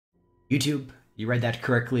YouTube, you read that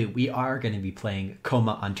correctly. We are going to be playing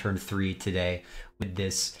Koma on turn 3 today with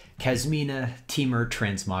this Kasmina Teamer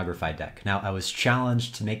Transmogrify deck. Now, I was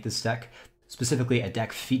challenged to make this deck, specifically a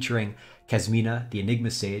deck featuring Kasmina, the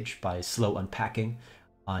Enigma Sage by SlowUnpacking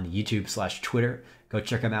on YouTube/Twitter. Go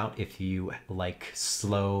check them out if you like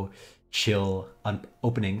slow, chill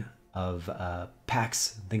opening of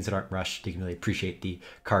packs, things that aren't rushed. You can really appreciate the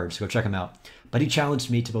cards. Go check them out. But he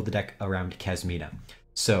challenged me to build a deck around Kasmina.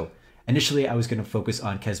 So initially, I was going to focus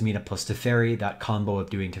on Kasmina plus Teferi, that combo of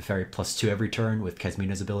doing Teferi +2 every turn with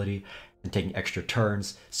Kasmina's ability and taking extra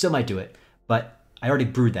turns. Still might do it, but I already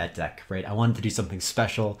brewed that deck, right? I wanted to do something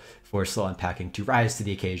special for SlowUnpacking to rise to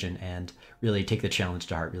the occasion and really take the challenge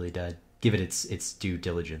to heart, really to give it its due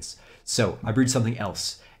diligence. So I brewed something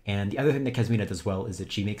else. And the other thing that Kasmina does well is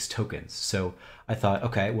that she makes tokens. So I thought,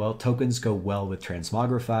 okay, well, tokens go well with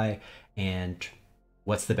Transmogrify, and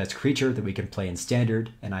what's the best creature that we can play in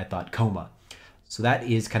Standard? And I thought Koma. So that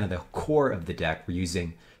is kind of the core of the deck. We're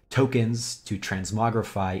using tokens to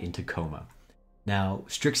Transmogrify into Koma. Now,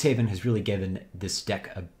 Strixhaven has really given this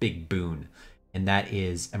deck a big boon, and that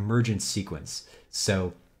is Emergent Sequence.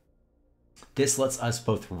 So this lets us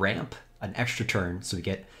both ramp an extra turn, so we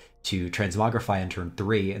get to Transmogrify on turn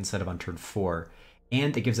 3 instead of on turn 4,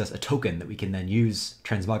 and it gives us a token that we can then use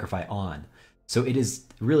Transmogrify on. So it is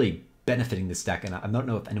really benefiting this deck, and I don't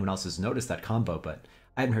know if anyone else has noticed that combo, but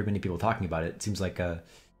I haven't heard many people talking about it. It seems like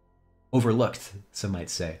overlooked, some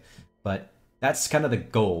might say. But that's kind of the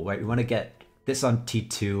goal, right? We want to get this on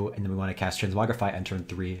T2, and then we want to cast Transmogrify on turn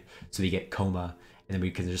 3, so we get Koma, and then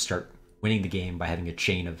we can just start winning the game by having a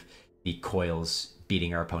chain of the coils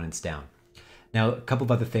beating our opponents down. Now, a couple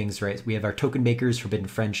of other things, right? We have our token makers, Forbidden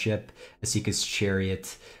Friendship, Asika's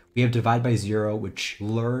Chariot. We have Divide by Zero, which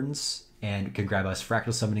learns and can grab us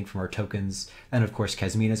Fractal Summoning from our tokens. And of course,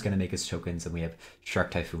 Kasmina is going to make us tokens, and we have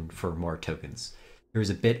Shark Typhoon for more tokens. There's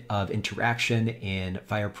a bit of interaction in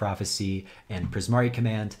Fire Prophecy and Prismari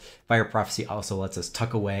Command. Fire Prophecy also lets us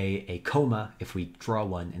tuck away a Koma if we draw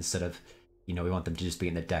one instead of, we want them to just be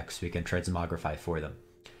in the deck so we can Transmogrify for them.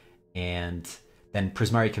 And then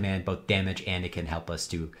Prismari Command, both damage and it can help us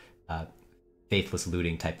do Faithless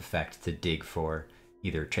Looting type effect to dig for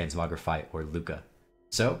either Transmogrify or Luca.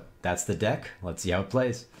 So that's the deck. Let's see how it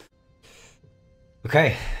plays.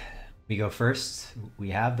 Okay, we go first. We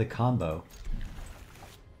have the combo.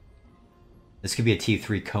 This could be a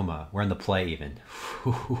T3 Koma. We're in the play even.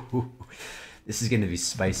 This is going to be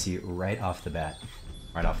spicy right off the bat.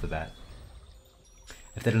 Right off the bat.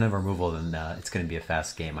 If they don't have removal, then it's going to be a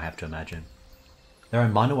fast game, I have to imagine. They're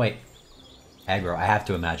on mono white aggro, I have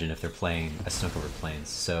to imagine, if they're playing a Snook over Plains.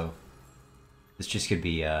 So this just could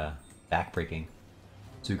be backbreaking.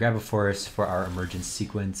 So we grab a forest for our Emergent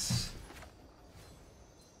Sequence.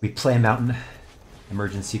 We play a mountain,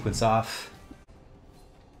 Emergent Sequence off.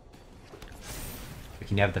 We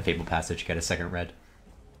can have the Fable Passage, get a second red.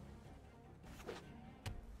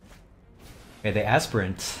 Okay, the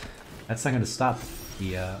Aspirant, that's not going to stop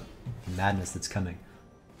the madness that's coming.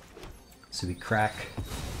 So we crack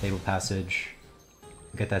Fable Passage,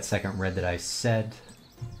 we get that second red that I said,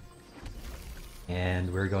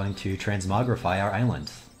 and we're going to Transmogrify our island.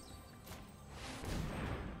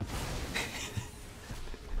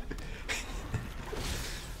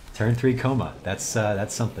 Turn 3 Koma, that's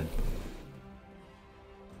something.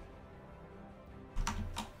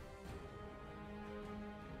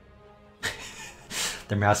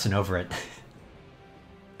 They're mousing over it.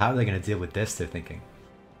 How are they going to deal with this, they're thinking.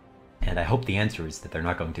 And I hope the answer is that they're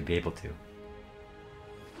not going to be able to.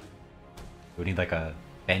 We need like a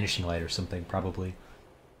Vanishing Light or something, probably.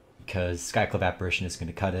 Because Skyclave Apparition is going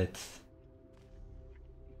to cut it.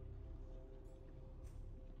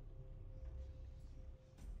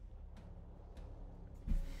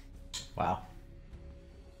 Wow.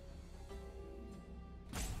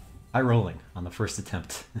 High rolling on the first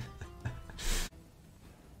attempt.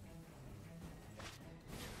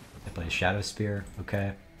 I play Shadow Spear,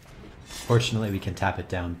 okay. Fortunately, we can tap it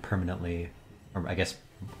down permanently, or I guess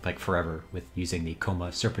like forever, with using the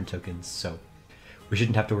Koma Serpent tokens, so we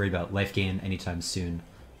shouldn't have to worry about life gain anytime soon,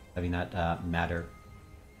 having that matter.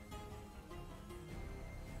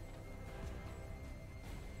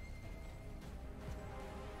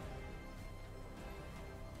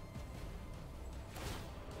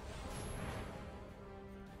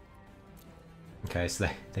 Okay, so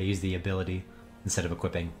they use the ability instead of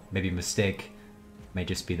equipping. Maybe a mistake. May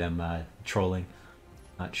just be them trolling.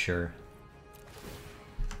 Not sure.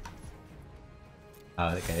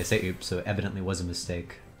 Okay, they say oops, so evidently was a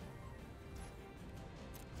mistake.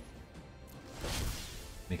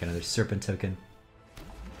 Make another Serpent token.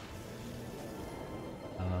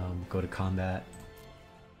 go to combat.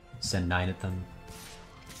 Send 9 at them.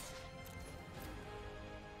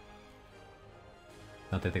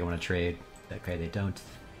 Don't think they want to trade. Okay, they don't.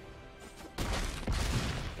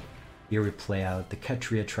 Here we play out the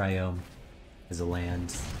Ketria Triome as a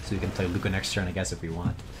land, so we can play Luca next turn, I guess, if we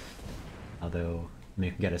want. Although, I mean,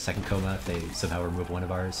 we can get a second Koma if they somehow remove one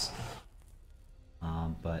of ours.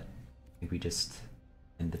 But I think we just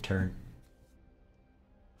end the turn.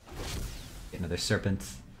 Get another Serpent.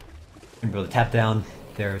 And be able to tap down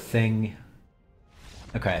their thing.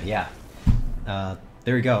 Okay, yeah.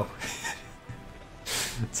 There we go.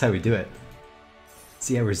 That's how we do it.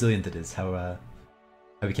 See how resilient it is, how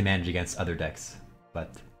we can manage against other decks.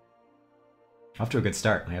 But off to a good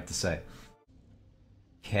start, I have to say.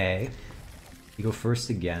 Okay, we go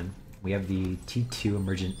first again. We have the T2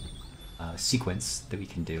 emergent sequence that we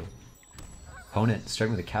can do. Opponent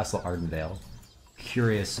starting with a Castle Ardenvale.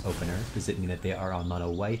 Curious opener. Does it mean that they are on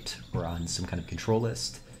mono white or on some kind of control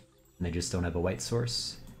list and they just don't have a white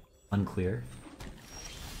source? Unclear.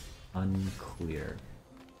 Unclear.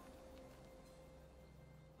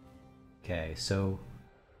 Okay, so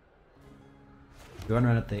we run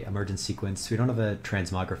around at the emergent sequence. We don't have a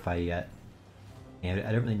Transmogrify yet, and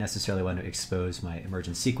I don't really necessarily want to expose my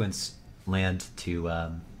emergent sequence land to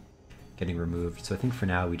getting removed. So I think for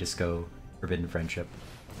now we just go Forbidden Friendship.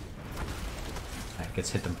 Alright,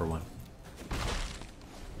 gets hit them for 1.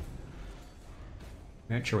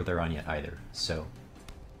 We aren't sure what they're on yet either, so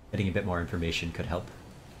getting a bit more information could help.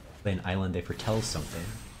 Play an island, they foretell something.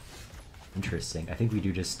 Interesting. I think we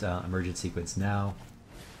do just emergent sequence now.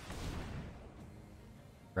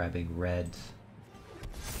 Grabbing red.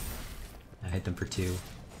 I hit them for 2.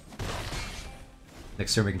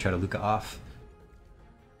 Next turn we can try to Luca off.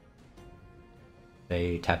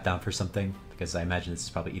 They tap down for something, because I imagine this is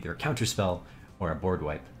probably either a counterspell or a board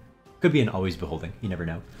wipe. Could be an Always Beholding, you never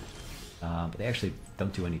know. But they actually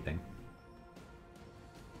don't do anything.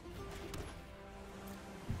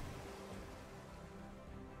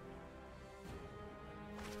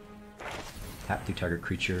 Tap 2 target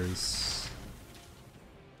creatures.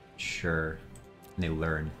 Sure. And they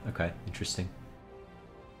learn. Okay, interesting.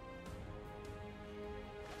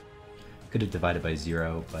 Could have divided by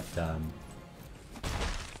 0, but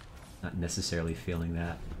not necessarily feeling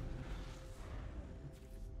that.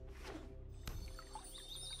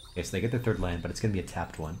 Okay, so they get their 3rd land, but it's going to be a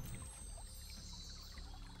tapped one.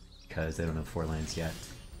 Because they don't have 4 lands yet.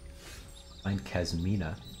 Find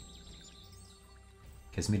Kasmina.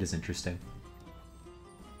 Kasmina's interesting.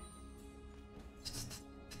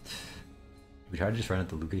 We try to just run at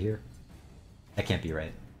the Luca here? That can't be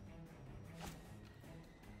right.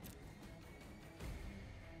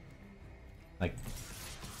 Like,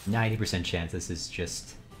 90% chance this is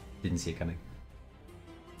just... didn't see it coming.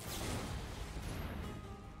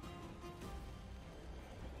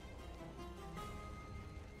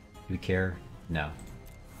 Do we care? No.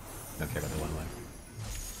 Don't care about the 1/1.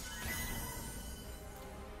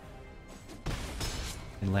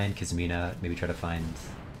 And land Kasmina, maybe try to find...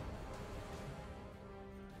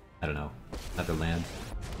 I don't know, another land.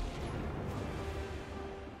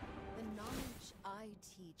 The knowledge I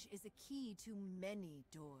teach is a key to many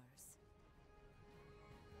doors.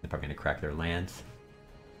 They're probably gonna crack their land.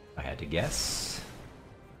 If I had to guess.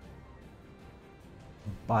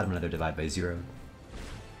 Bottom another divide by 0.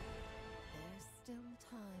 There's still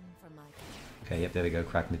time for my... Okay, yep, there we go,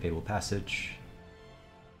 cracking the Fabled Passage.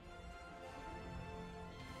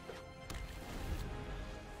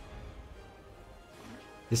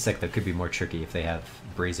 This deck, though, could be more tricky if they have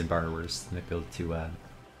Brazen Borrowers. They might be able to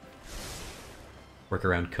work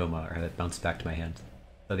around Koma or have it bounce back to my hand.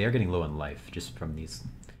 Though they are getting low on life, just from these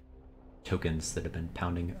tokens that have been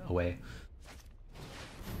pounding away.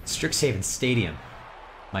 Strixhaven Stadium.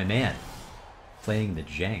 My man. Playing the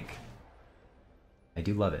jank. I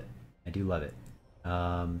do love it. I do love it.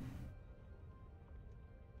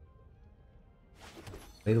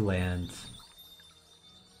 Play the land.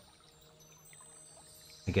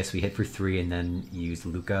 I guess we hit for 3 and then use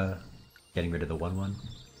Luca, getting rid of the 1/1.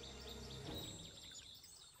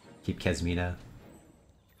 Keep Kasmina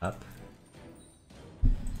up.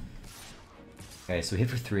 Okay, so we hit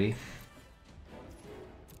for 3.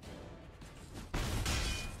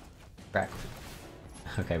 Crack.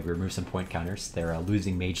 Okay, we remove some point counters. They're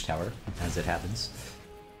losing Mage Tower, as it happens.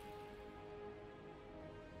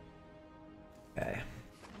 Okay.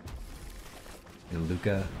 And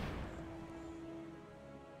Luca.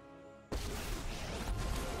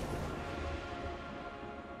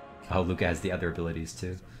 Oh, Luca has the other abilities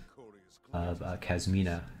too. Of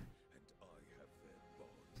Kasmina.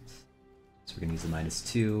 So we're gonna use the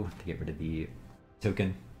 -2 to get rid of the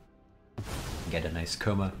token. Get a nice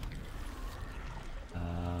Koma.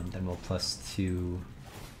 Then we'll +2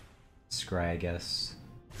 Scry, I guess.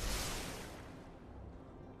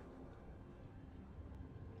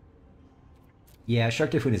 Yeah,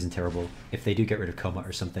 Shark Typhoon isn't terrible. If they do get rid of Koma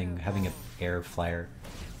or something, having an air flyer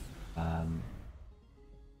can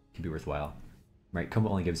be worthwhile. Right, Koma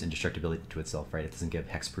only gives indestructibility to itself, right? It doesn't give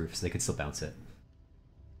hexproof, so they could still bounce it.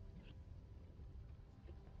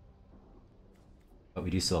 But we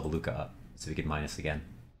do still have a Luca up, so we could minus again.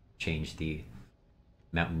 Change the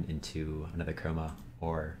mountain into another Koma,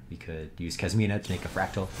 or we could use Kasmina to make a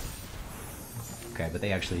fractal. Okay, but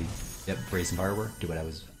they actually, yep, Brazen Borrower, do what I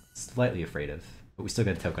was slightly afraid of. But we still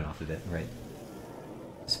got a token off of it, right?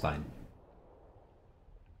 It's fine.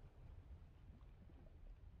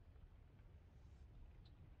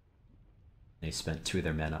 They spent 2 of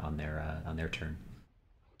their mana on their turn.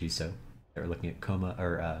 Do so. They were looking at Koma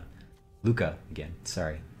or Luca again.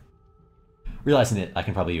 Sorry. Realizing that I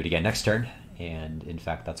can probably do it again next turn, and in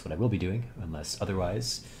fact that's what I will be doing, unless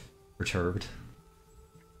otherwise perturbed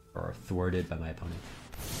or thwarted by my opponent.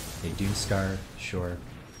 A Doomscar, sure.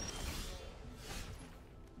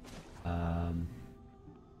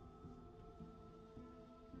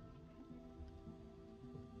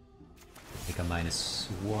 Take a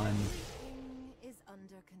 -1. Is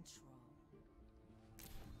under control.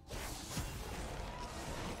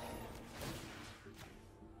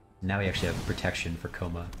 Now we actually have protection for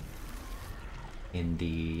Koma in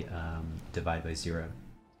the divide by 0.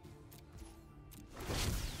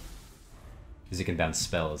 Because it can bounce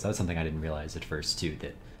spells. That was something I didn't realize at first too,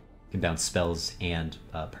 that it can bounce spells and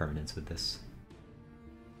permanents with this.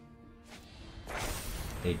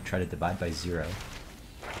 They try to divide by 0.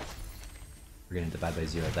 We're going to divide by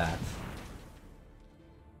 0 that.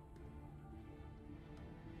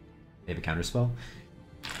 They have a counterspell?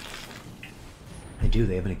 They do,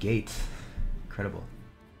 they have a negate. Incredible.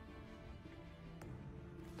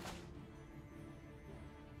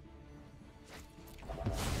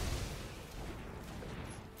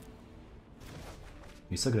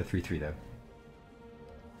 You still get a 3/3 though.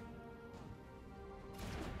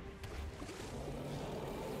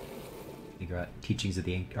 Figure out teachings of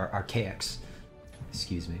the Archaics.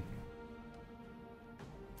 Excuse me.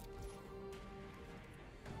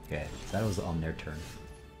 Okay, so that was on their turn.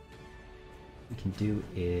 What we can do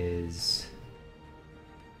is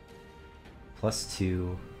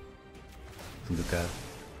 +2 Luca,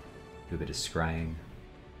 do a bit of scrying.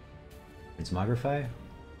 Transmogrify? I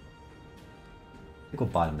think we'll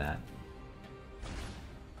bottom that.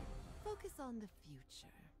 Focus on the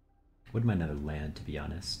future. Wouldn't mind another land, to be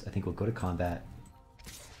honest. I think we'll go to combat,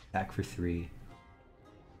 attack for 3.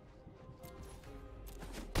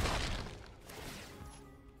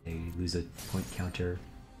 They lose a point counter.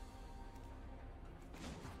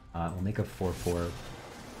 We'll make a 4/4.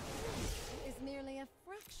 Is merely a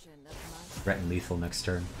fraction of my Threaten lethal next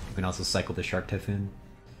turn. We can also cycle the Shark Typhoon.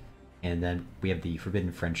 And then we have the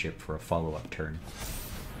Forbidden Friendship for a follow-up turn.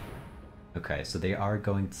 Okay, so they are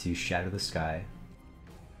going to Shatter the Sky.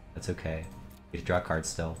 That's okay. We get to draw a card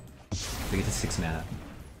still. We get to 6 mana.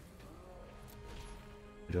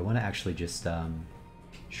 Do I want to actually just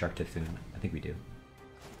Shark Typhoon? I think we do.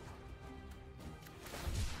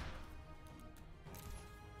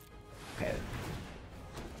 Okay.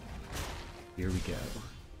 Here we go.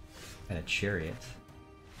 And a Chariot.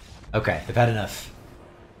 Okay, they've had enough.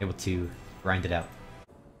 Able to grind it out.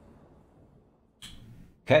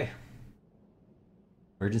 Okay.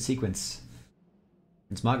 Emergent Sequence.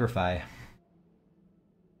 Transmogrify.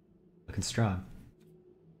 Looking strong.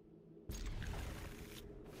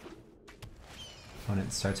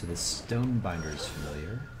 Opponent starts with a Stonebinder's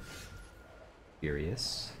Familiar.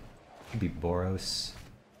 Furious. Could be Boros.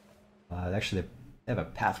 Actually, they have a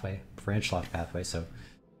pathway, branch lock pathway, so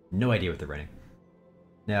no idea what they're running.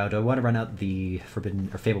 Now, do I want to run out the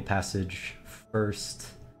Forbidden or Fabled Passage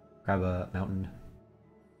first? Grab a mountain.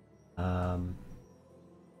 I don't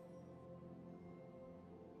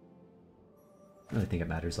really think it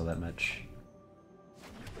matters all that much.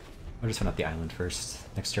 I'll just run out the island first.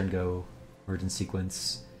 Next turn, go Emergent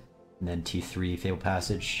Sequence, and then T3 Fabled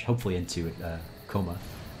Passage, hopefully into Koma.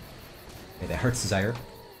 Okay, that Heart's Desire.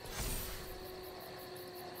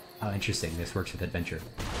 Oh, interesting. This works with Adventure.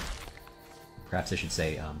 Perhaps I should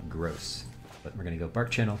say gross. But we're going to go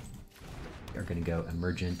Bark Channel. We're going to go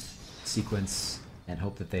Emergent Sequence and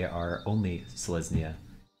hope that they are only Selesnya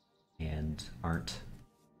and aren't,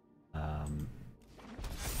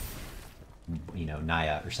 you know,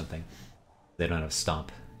 Naya or something. They don't have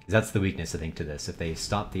Stomp. Because that's the weakness, I think, to this. If they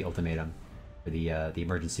stomp the Ultimatum or the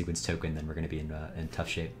Emergent Sequence token, then we're going to be in tough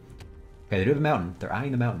shape. Okay, they do have a mountain. They're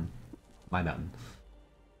eyeing the mountain. My mountain.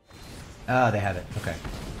 Ah, they have it. Okay.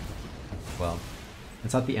 Well,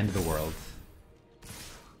 it's not the end of the world.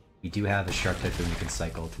 We do have a shark typhoon we can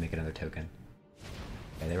cycle to make another token.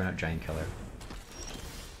 Okay, they run out Giant Killer.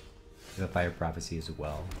 We have a Fire Prophecy as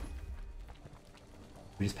well.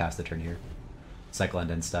 We just pass the turn here. Cycle and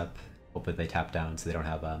end step. Hopefully they tap down so they don't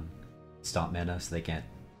have Stomp mana, so they can't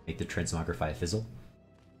make the Transmogrify fizzle.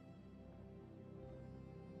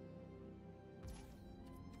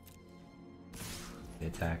 They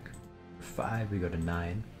attack for 5, we go to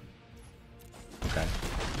 9. Okay.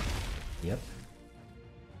 Yep.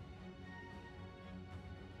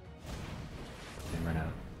 And run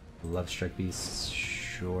out. Love Strike Beast,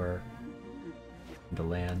 sure. The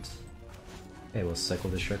land. Okay, we'll cycle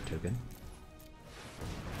the Shark token.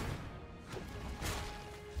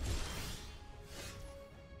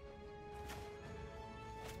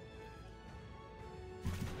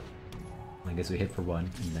 I guess we hit for 1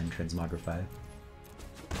 and then Transmogrify.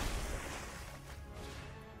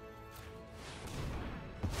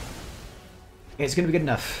 Okay, it's gonna be good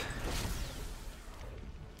enough.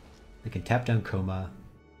 They can tap down Koma,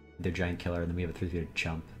 their Giant Killer, and then we have a 3/3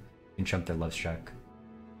 chump. We can chump their Love Struck.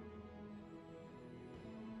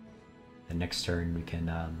 And next turn we can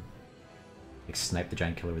like snipe the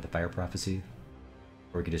Giant Killer with a Fire Prophecy,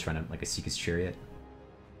 or we could just run out like a Seeker's Chariot.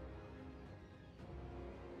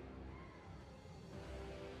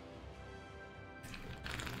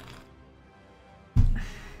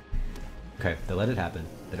 Okay, they let it happen.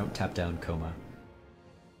 They don't tap down Koma.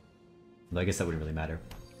 Well, I guess that wouldn't really matter.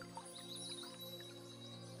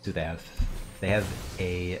 So they have? They have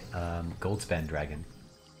a Goldspan Dragon.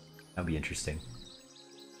 That would be interesting.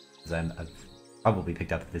 Because I've probably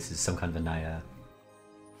picked up that this is some kind of a Naya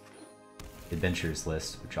Adventures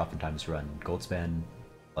list, which oftentimes run Goldspan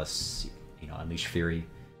plus, you know, Unleash Fury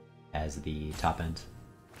as the top end.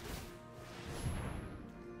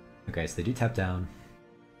 Okay, so they do tap down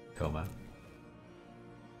Koma.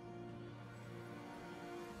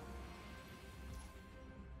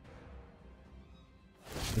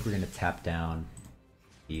 I think we're going to tap down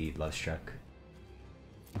the Love Struck.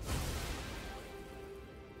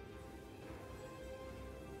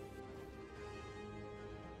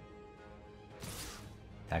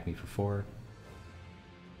 Attack me for 4.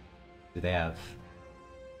 Do they have?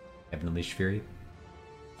 They have an Unleashed Fury?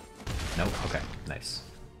 Nope. Okay. Nice.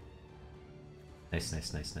 Nice,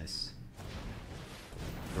 nice, nice, nice.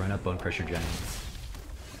 Run up Bone Crusher Giant.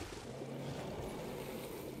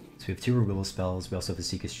 So we have 2 removal spells. We also have a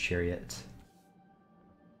Seeker's Chariot.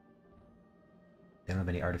 They don't have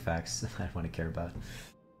any artifacts I want to care about.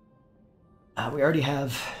 We already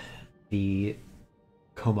have the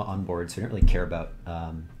Koma on board, so we don't really care about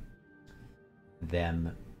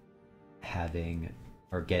them having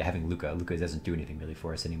having Luca. Luca doesn't do anything really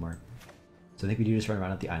for us anymore. So I think we do just run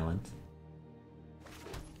around at the island.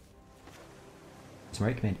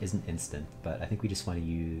 Smart Command isn't instant, but I think we just want to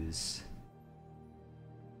use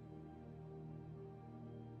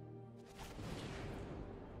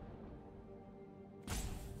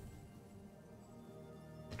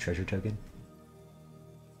the treasure token.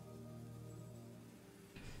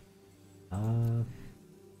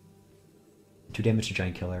 2 damage to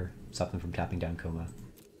Giant Killer, stop them from tapping down Koma.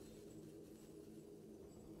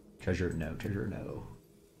 Treasure, no. Treasure, no.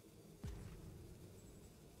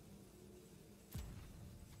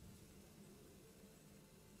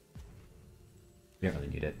 We don't really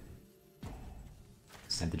need it.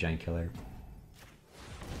 Send the Giant Killer.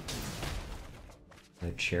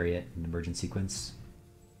 The Chariot and Emergent Sequence.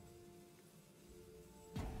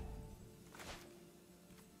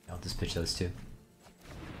 I'll just pitch those 2.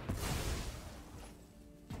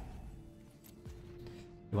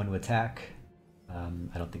 You want to attack?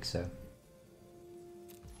 I don't think so.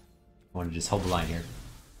 I want to just hold the line here.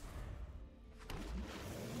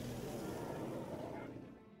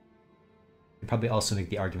 I'd probably also make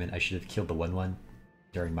the argument I should have killed the 1/1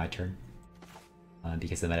 during my turn.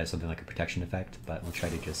 Because they might have something like a protection effect, but we'll try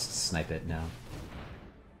to just snipe it now.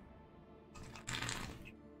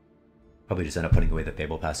 Probably just end up putting away the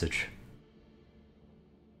Fable Passage.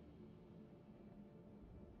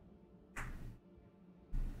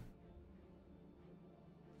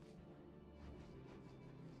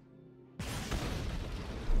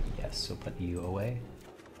 Yes, so put you away.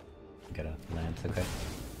 Gotta land, okay.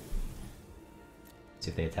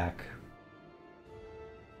 See if they attack.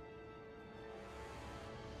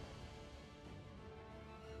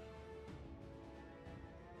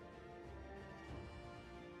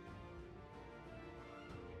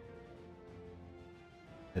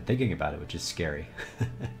 They're thinking about it, which is scary.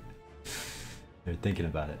 They're thinking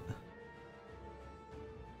about it.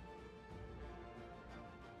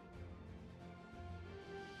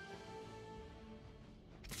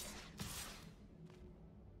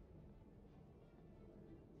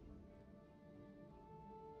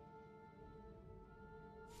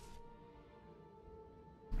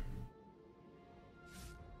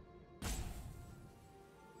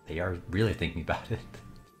 They are really thinking about it.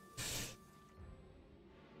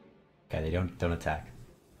 Okay, they don't attack.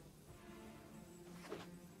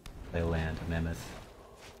 Play land, a mammoth.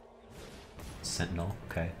 Sentinel,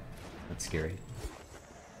 okay. That's scary.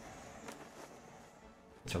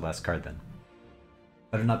 It's our last card then.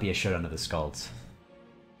 Better not be a showdown of the Scalds.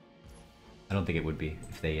 I don't think it would be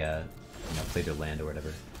if they you know, played their land or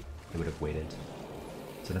whatever. They would have waited.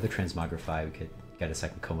 So another Transmogrify, we could get a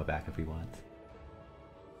second Koma back if we want.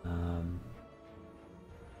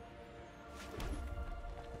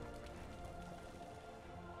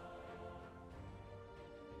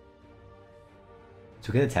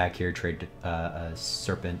 So we could attack here, trade a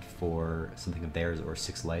Serpent for something of theirs or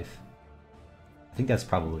 6 life. I think that's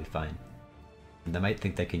probably fine. And they might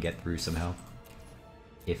think they can get through somehow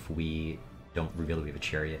if we don't reveal that we have a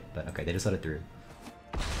Chariot. But okay, they just let it through.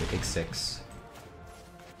 They take 6.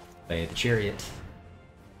 Play the Chariot.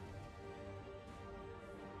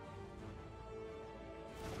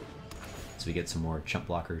 So we get some more chump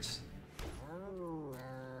blockers.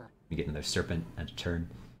 We get another Serpent at a turn.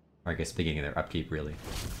 Or I guess beginning of their upkeep, really.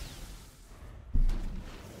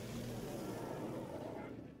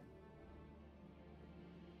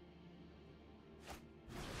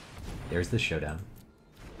 There's the showdown.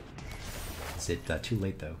 Is it too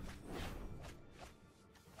late, though?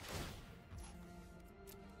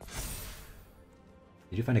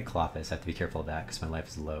 I do find a Clothis. I have to be careful of that because my life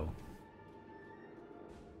is low.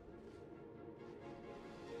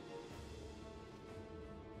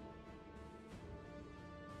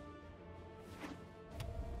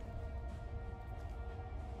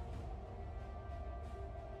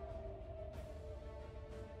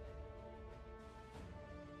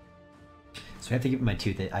 So I have to keep in mind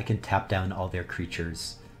too that I can tap down all their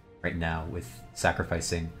creatures right now with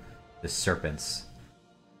sacrificing the serpents.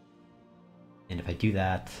 And if I do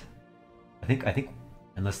that, I think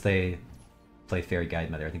unless they play Fairy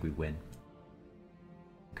Guide Mother, I think we win.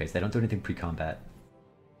 Okay, so they don't do anything pre-combat.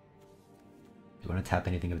 Do you want to tap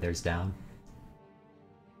anything of theirs down?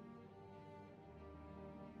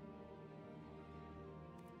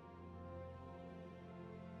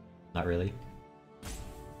 Not really.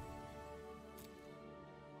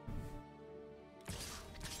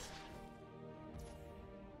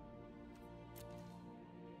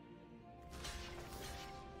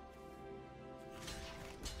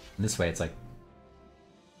 And this way it's like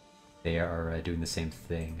they are doing the same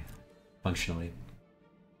thing functionally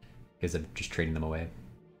because I'm just trading them away.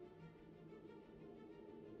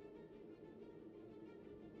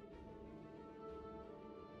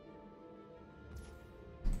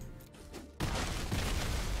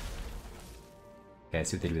 Okay, I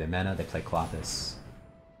see what they do with their mana. They play Clothis.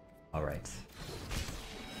 Alright.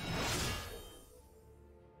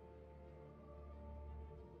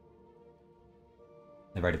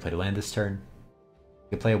 They've already played a land this turn.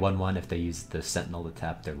 You can play a 1/1 if they use the Sentinel to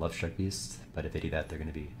tap their Lovestruck Beast, but if they do that, they're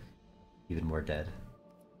going to be even more dead.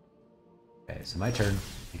 Okay, so my turn.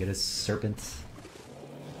 I get a Serpent.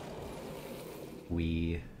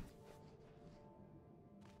 We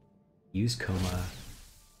use Koma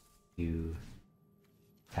to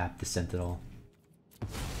tap the Sentinel.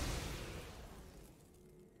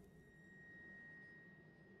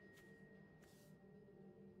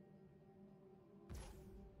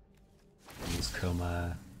 Use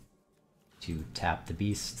Koma to tap the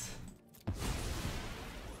beast.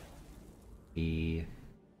 We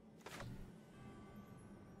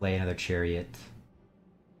play another Chariot.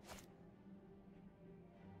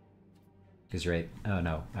 Because right, oh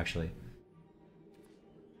no, actually.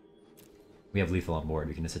 We have lethal on board,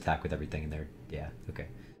 we can just attack with everything in there. Yeah, okay.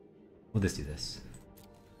 We'll just do this.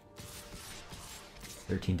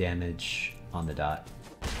 13 damage on the dot.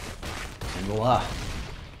 And voila!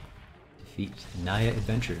 Defeat Naya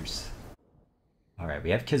Adventures. Alright,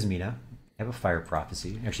 we have Kasmina. We have a Fire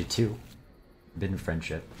Prophecy. Actually, 2. Forbidden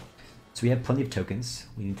Friendship. So we have plenty of tokens.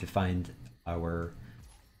 We need to find our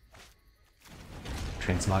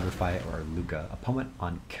Transmogrify or Luca. Opponent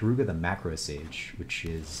on Keruga the Macro Sage, which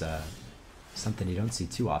is something you don't see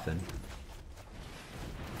too often.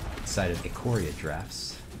 Inside of Ikoria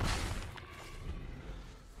drafts.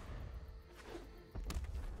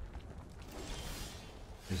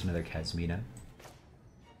 There's another Kasmina.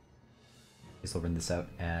 Guess I'll run this out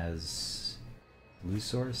as blue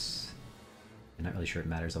source. I'm not really sure it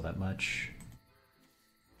matters all that much.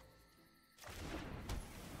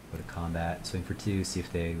 Go to combat, swing for 2, see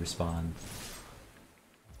if they respond.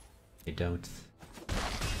 They don't.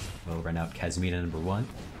 We'll run out Kasmina number 1.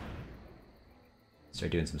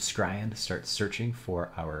 Start doing some scrying, start searching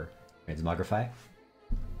for our Transmogrify.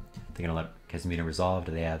 They're gonna let Kasmina resolve.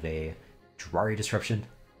 Do they have a Drari Disruption?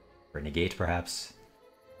 Or negate, perhaps.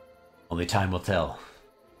 Only time will tell.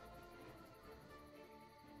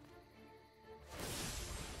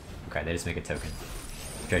 Okay, they just make a token.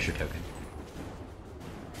 Treasure token.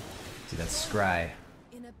 See, that's Scry.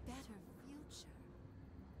 In a better future.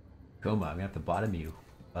 Koma, I'm gonna have to bottom you,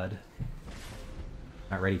 bud.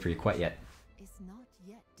 Not ready for you quite yet. Is not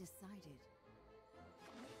yet decided.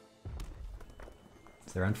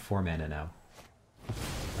 So they're on 4 mana now.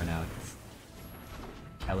 Or now it's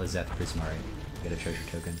Kalazeth Prismari. Get a treasure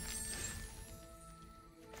token.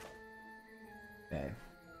 Okay.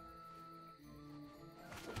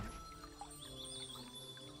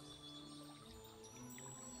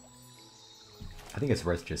 I think it's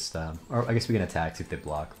worth just, or I guess we can attack, see if they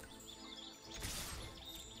block.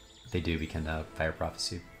 If they do, we can Fire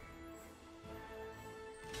Prophecy.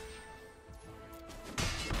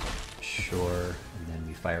 Sure, and then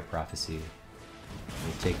we Fire Prophecy.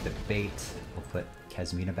 We'll take the bait, we'll put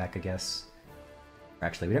Kasmina back, I guess. Or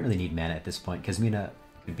actually, we don't really need mana at this point. Kasmina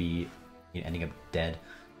could be ending up dead.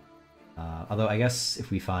 Although I guess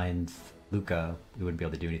if we find Luca, we wouldn't be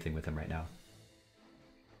able to do anything with him right now.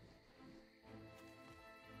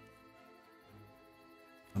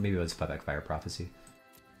 Or maybe we'll just play back Fire Prophecy.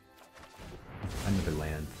 Another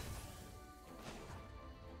land.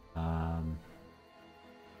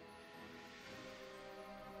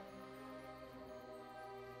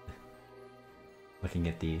 Looking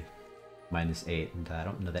at the -8, and I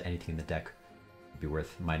don't know that anything in the deck would be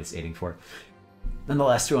worth -8ing for.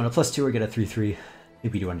 Nonetheless, we want a +2 or get a 3/3.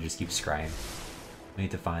 Maybe we do want to just keep scrying. We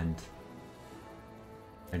need to find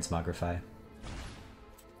Transmogrify.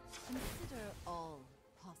 Consider all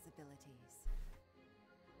possibilities.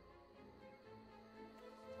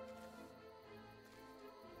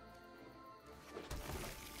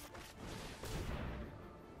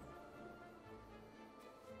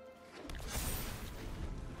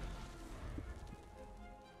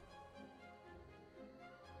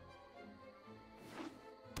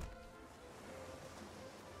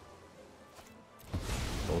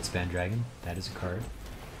 Goldspan Dragon, that is a card.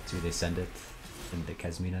 So they send it in the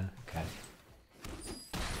Kasmina. Okay.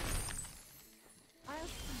 I'll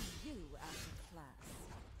see you after class.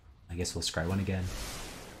 I guess we'll scry one again.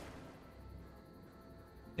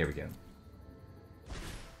 There we go.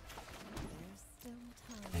 There's still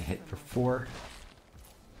time. And hit for 4.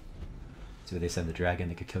 So they send the dragon,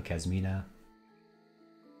 they could kill Kasmina.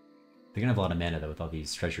 They're gonna have a lot of mana though with all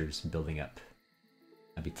these treasures building up.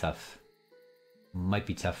 That'd be tough. Might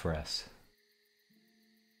be tough for us.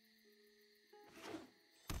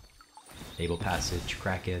 Able Passage,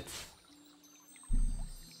 crack it.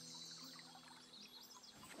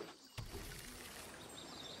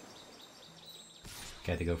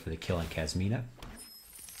 Okay, they go for the kill on Kasmina.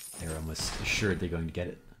 They're almost assured they're going to get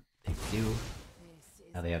it. They do.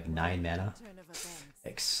 Now they have 9 mana.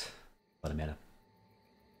 X. A lot of mana.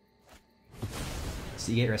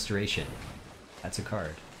 Seagate Restoration. That's a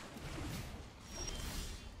card.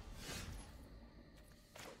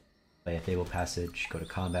 Play a Fable Passage, go to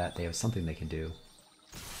combat, they have something they can do.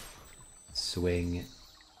 Swing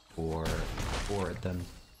or board them.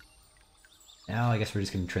 Now I guess we're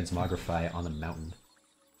just going to Transmogrify on the mountain.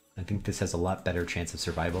 I think this has a lot better chance of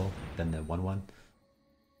survival than the 1/1.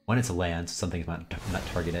 One, it's a land, so something might not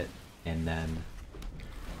target it, and then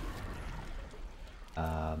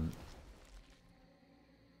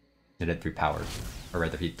it had 3 power, or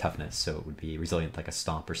rather 3 toughness, so it would be resilient like a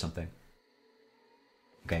stomp or something.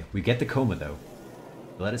 Okay, we get the Koma though.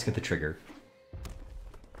 Let us get the trigger.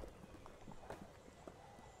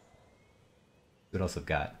 What else have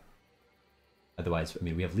got? Otherwise, I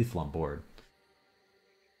mean, we have lethal on board.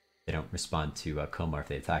 They don't respond to Koma if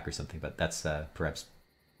they attack or something, but that's perhaps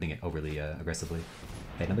putting it overly aggressively.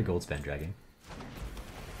 Okay, another Goldspan Dragon.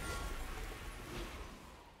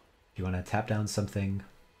 If you want to tap down something,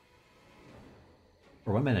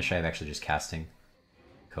 or 1 mana shy of actually just casting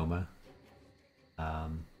Koma.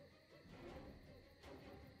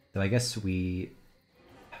 Though I guess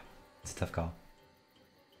it's a tough call.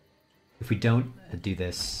 If we don't do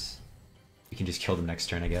this, we can just kill them next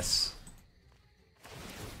turn, I guess.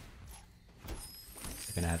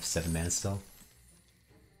 They're gonna have 7 mana still.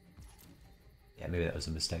 Yeah, maybe that was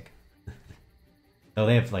a mistake. Oh,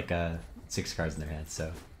 they have like 6 cards in their hand,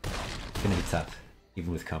 so it's gonna be tough,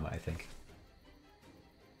 even with Koma, I think.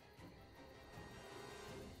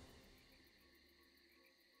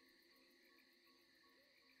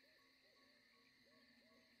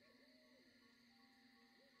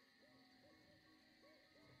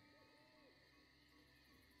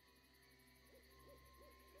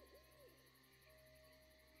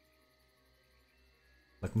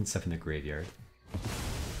 Looking at stuff in the graveyard.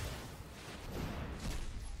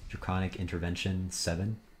 Draconic Intervention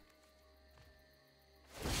 7.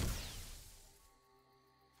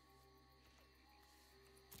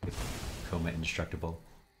 Koma Indestructible.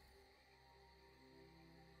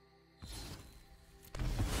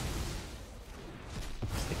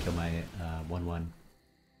 They kill my 1/1.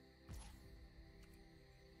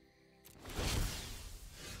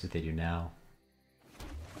 That's what they do now.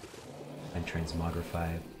 And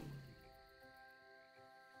Transmogrify.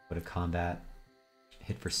 Go to combat.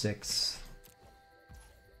 Hit for 6.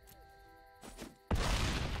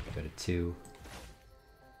 Go to 2.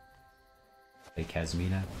 Play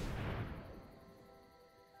Kasmina.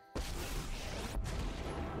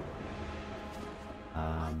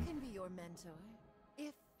 I can be your mentor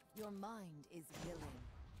if your mind is willing.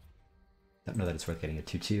 Don't know that it's worth getting a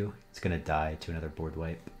 2/2. It's gonna die to another board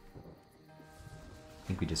wipe. I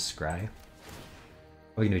think we just scry.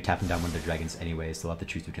 We're gonna be tapping down one of the dragons anyways, so they'll have to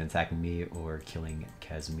choose between attacking me or killing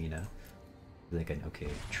Kasmina. I think an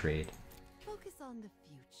okay trade. Focus on the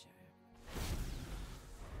future.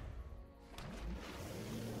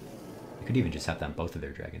 I could even just tap down both of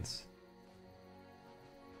their dragons.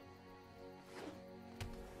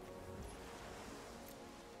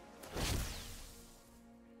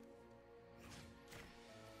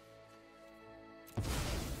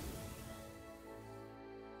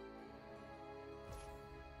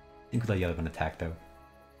 I think we'll let the other one attack though,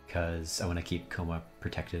 because I want to keep Koma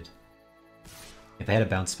protected. If I had a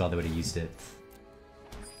bounce spell, they would have used it.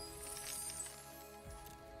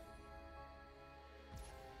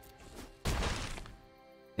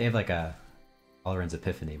 They have like a Alrund's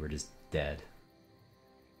Epiphany, we're just dead.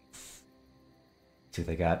 See what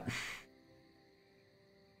they got.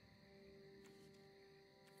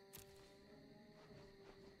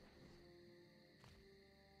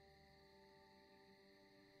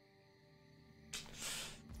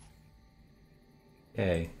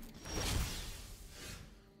 Okay.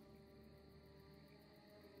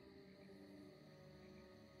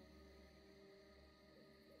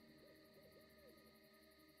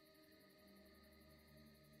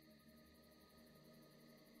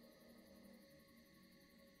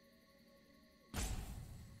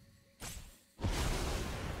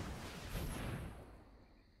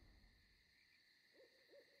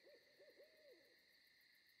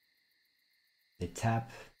 They tap.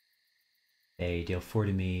 They deal 4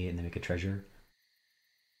 to me and they make a treasure.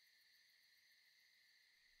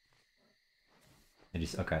 I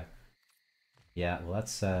just, okay. Yeah, well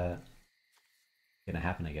that's gonna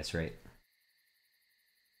happen, I guess, right?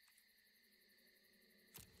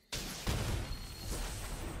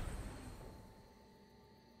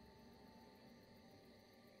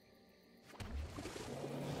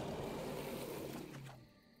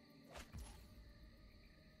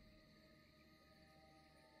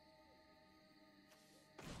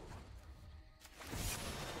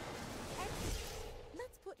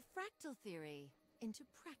 Fractal theory into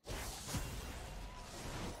practice.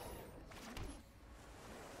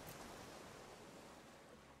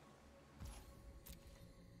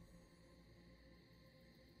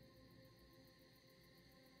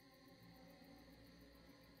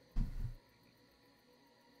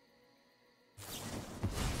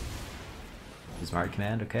 Smart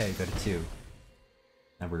command, okay, go to 2.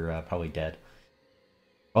 Now we're probably dead.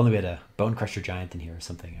 Only we had a Bone Crusher Giant in here or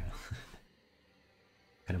something.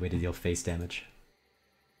 Kind of way to deal face damage.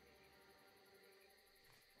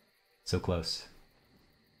 So close.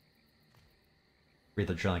 We're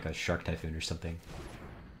either drawing like a Shark Typhoon or something.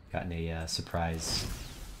 Gotten a surprise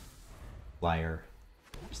flyer.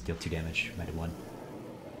 Just deal 2 damage. Might have won.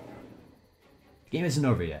 The game isn't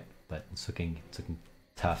over yet, but it's looking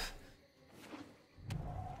tough.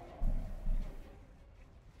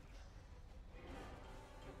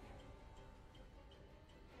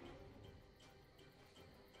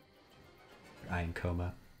 Eyeing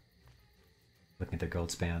Koma. Looking at their gold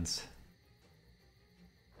spans.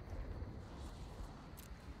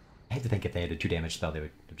 I hate to think if they had a 2 damage spell, they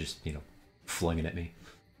would have just, you know, flung it at me.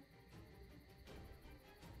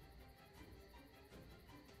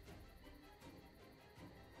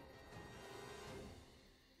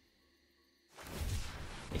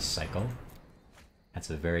 A cycle? That's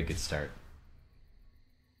a very good start.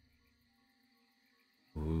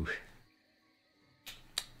 Ooh.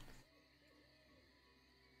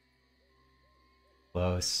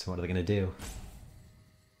 Close. What are they gonna do?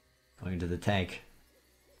 Going into the tank.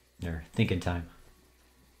 They're thinking time.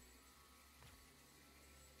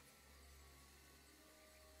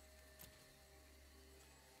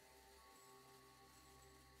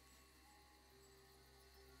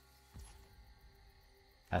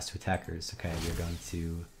 Pass to attackers. Okay, you're going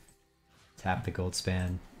to tap the gold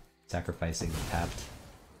span, Sacrificing the tapped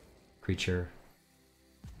creature.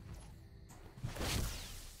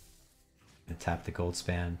 Gonna tap the gold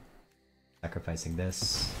span. Sacrificing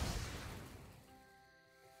this.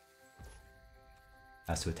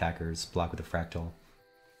 Pass to attackers. Block with a fractal.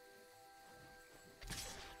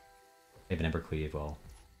 They have an Embercleave, well,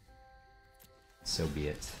 so be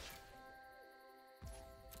it.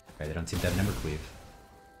 Okay, they don't seem to have an Embercleave.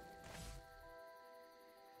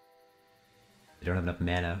 They don't have enough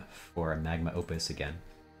mana for a Magma Opus again.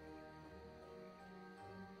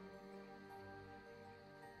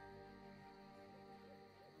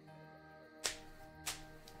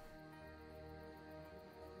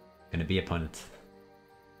 Gonna be opponent.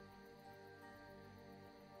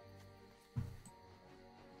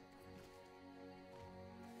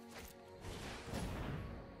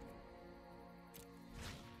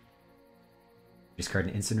 Discard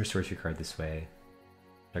an instant or sorcery card this way.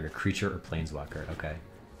 Target creature or planeswalker. Okay.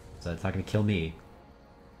 So that's not gonna kill me.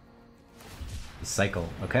 Cycle.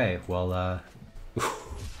 Okay, well,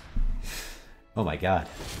 oh my god.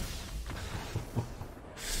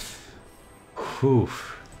 Whew.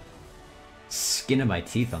 Skin of my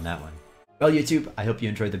teeth on that one. Well, YouTube, I hope you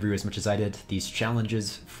enjoyed the brew as much as I did. These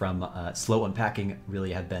challenges from Slow Unpacking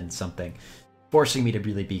really have been something, forcing me to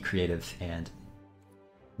really be creative and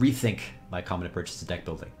rethink my common approaches to deck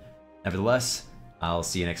building. Nevertheless, I'll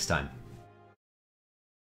see you next time.